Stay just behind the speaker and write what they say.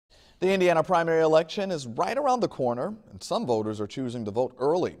The Indiana primary election is right around the corner, and some voters are choosing to vote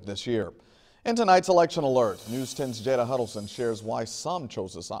early this year. In tonight's Election Alert, News 10's Jada Huddleston shares why some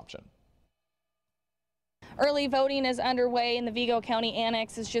chose this option. Early voting is underway, and the Vigo County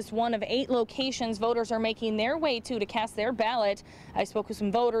Annex is just one of 8 locations voters are making their way to cast their ballot. I spoke with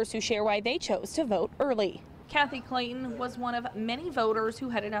some voters who share why they chose to vote early. Kathy Clayton was one of many voters who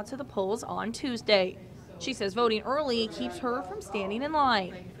headed out to the polls on Tuesday. She says voting early keeps her from standing in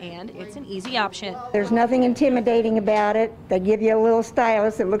line, and it's an easy option. There's nothing intimidating about it. They give you a little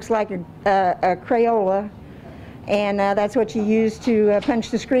stylus that looks like a Crayola, and that's what you use to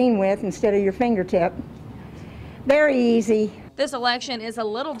punch the screen with instead of your fingertip. Very easy. This election is a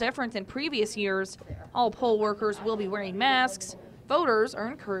little different than previous years. All poll workers will be wearing masks. Voters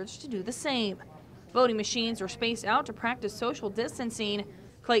are encouraged to do the same. Voting machines are spaced out to practice social distancing.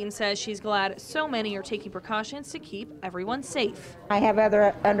 Clayton says she's glad so many are taking precautions to keep everyone safe. I have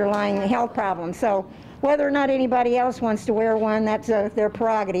other underlying health problems, so whether or not anybody else wants to wear one, that's their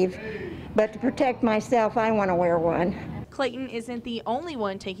prerogative. But to protect myself, I want to wear one. Clayton isn't the only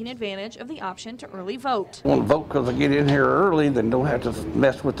one taking advantage of the option to early vote. I want to vote because I get in here early, then don't have to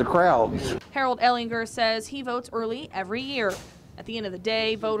mess with the crowds. Harold Ellinger says he votes early every year. At the end of the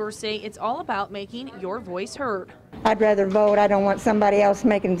day, voters say it's all about making your voice heard. I'd rather vote. I don't want somebody else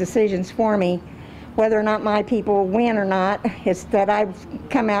making decisions for me. Whether or not my people win or not, it's that I've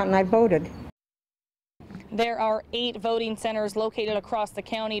come out and I voted. There are 8 voting centers located across the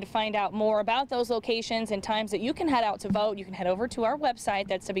county. To find out more about those locations and times that you can head out to vote, you can head over to our website.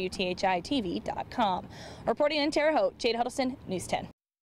 That's WTHI-TV.com. Reporting in Terre Haute, Jada Huddleston, News 10.